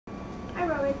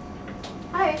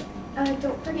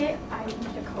Don't forget, I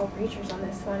need to call Rachers on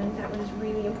this one. That one's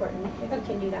really important. If you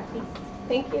can do that, please.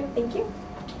 Thank you. Thank you.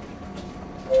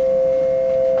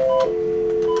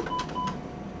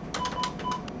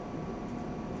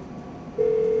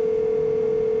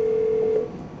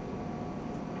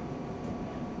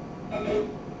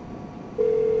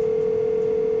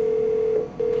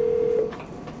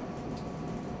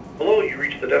 Hello, you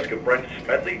reached the desk of Brent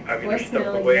Smedley. I've either stepped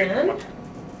Voicemail away again. from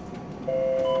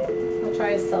I'll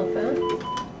try his cell phone.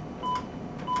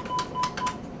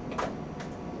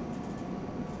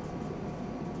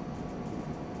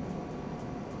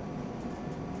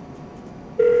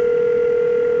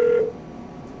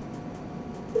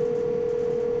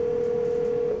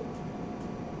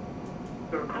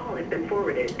 Your call has been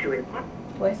forwarded to a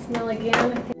Voicemail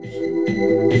again.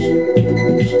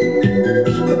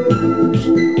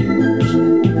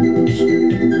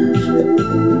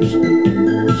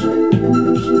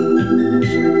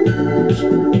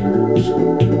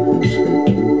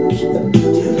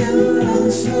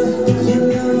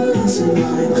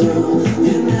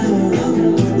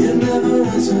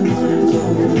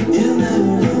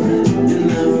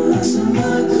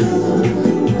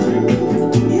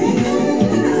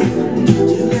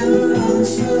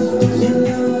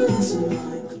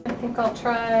 I think I'll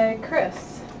try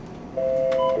Chris.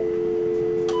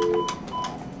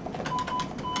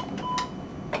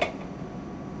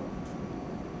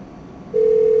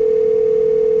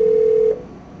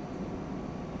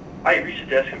 Hi, you reached the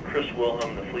desk of Chris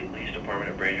Wilhelm, the Fleet Police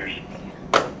Department at Braziers.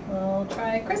 I'll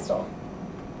try Crystal.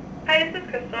 Hi, this is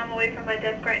Crystal. I'm away from my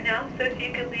desk right now, so if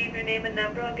you could leave your name and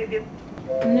number, I'll give you...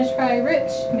 I'm gonna try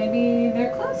Rich. Maybe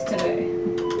they're closed today.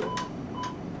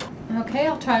 Okay,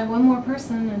 I'll try one more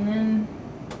person and then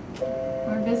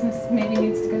our business maybe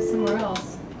needs to go somewhere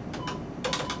else.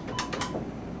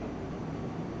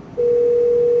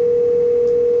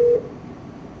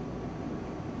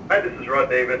 Hi, this is Rod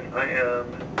Davis. I am...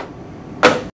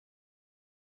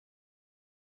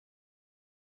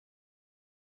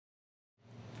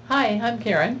 Hi, I'm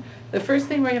Karen. The first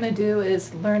thing we're going to do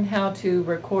is learn how to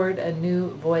record a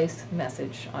new voice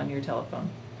message on your telephone.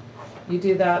 You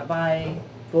do that by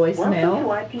voicemail,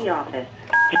 Welcome to IP office.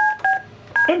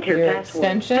 Enter your password.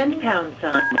 extension, Pound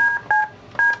sign.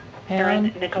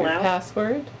 and your Nicolau.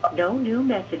 password. No new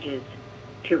messages.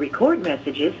 To record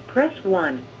messages, press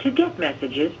 1. To get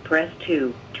messages, press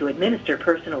 2. To administer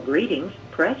personal greetings,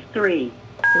 press 3.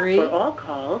 3. For all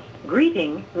calls,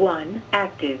 greeting 1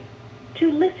 active.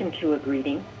 To listen to a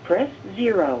greeting, press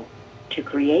 0. To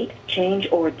create, change,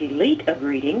 or delete a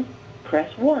greeting,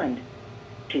 press 1.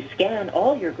 To scan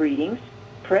all your greetings,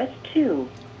 press 2.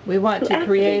 We want to activate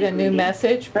create a new greeting,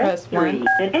 message. Press 3 1.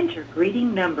 and enter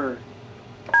greeting number.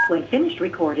 When finished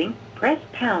recording, press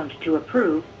pound to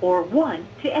approve or 1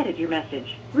 to edit your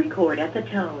message. Record at the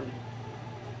tone.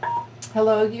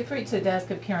 Hello, you've reached the desk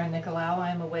of Karen Nicolau.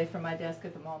 I am away from my desk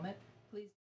at the moment. Please.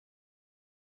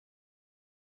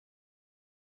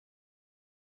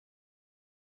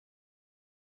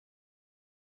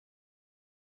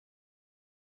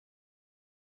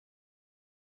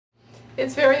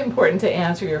 It's very important to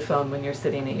answer your phone when you're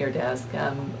sitting at your desk.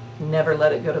 Never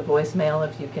let it go to voicemail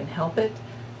if you can help it.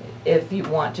 If you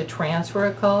want to transfer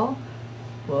a call,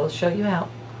 we'll show you how.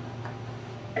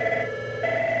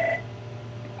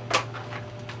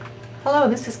 Hello,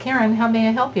 this is Karen. How may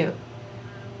I help you?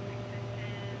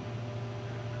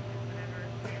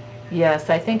 Yes,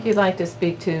 I think you'd like to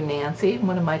speak to Nancy,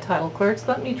 one of my title clerks.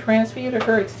 Let me transfer you to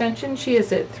her extension. She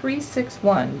is at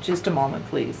 361. Just a moment,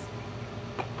 please.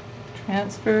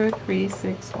 Transfer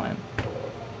 361.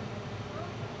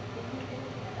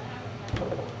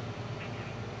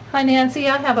 Hi Nancy,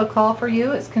 I have a call for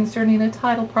you. It's concerning a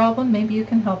title problem. Maybe you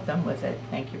can help them with it.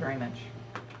 Thank you very much.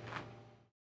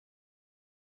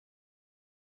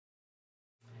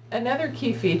 Another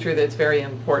key feature that's very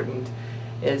important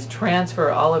is transfer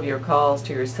all of your calls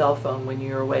to your cell phone when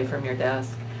you're away from your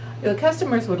desk. The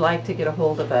customers would like to get a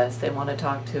hold of us. They want to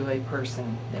talk to a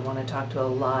person. They want to talk to a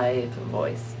live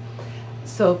voice.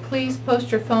 So please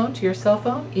post your phone to your cell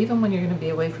phone, even when you're going to be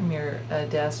away from your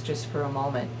desk just for a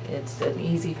moment. It's an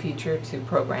easy feature to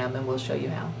program, and we'll show you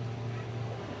how.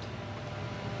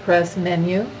 Press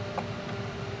menu,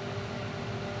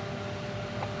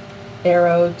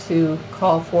 arrow to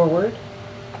call forward,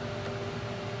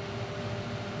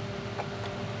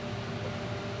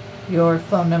 your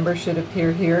phone number should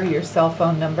appear here, your cell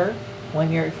phone number.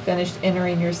 When you're finished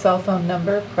entering your cell phone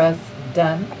number, press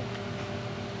done.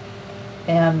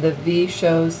 And the V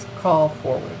shows call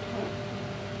forward.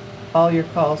 All your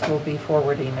calls will be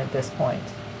forwarding at this point.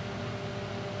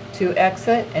 To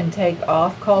exit and take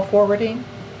off call forwarding,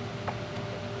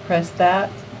 press that,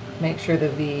 make sure the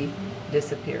V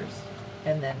disappears,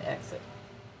 and then exit.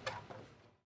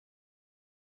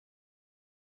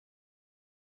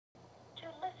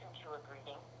 To listen to a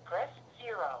greeting, press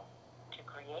 0. To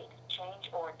create,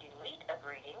 change, or delete a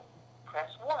greeting,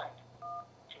 press 1.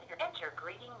 To enter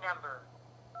greeting number.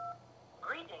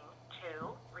 Greeting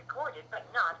 2, recorded but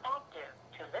not active.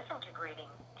 To listen to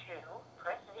greeting 2,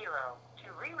 press 0.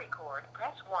 To re-record,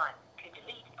 press 1. To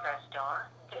delete, press star.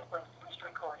 When finished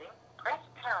recording, press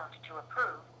pound to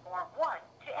approve, or 1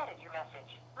 to edit your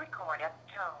message. Record at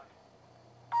tone.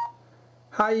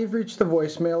 Hi, you've reached the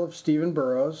voicemail of Stephen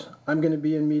Burrows. I'm going to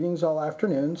be in meetings all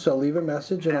afternoon, so leave a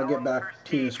message and I'll get back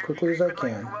to you as quickly as I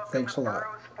can. Thanks a lot. The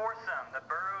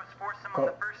Burrows foursome on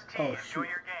the first tee. Enjoy shoot.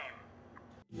 your game.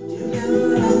 You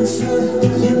never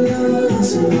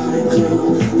answer my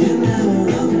call. You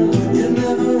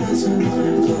never answer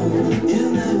my call. You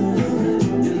never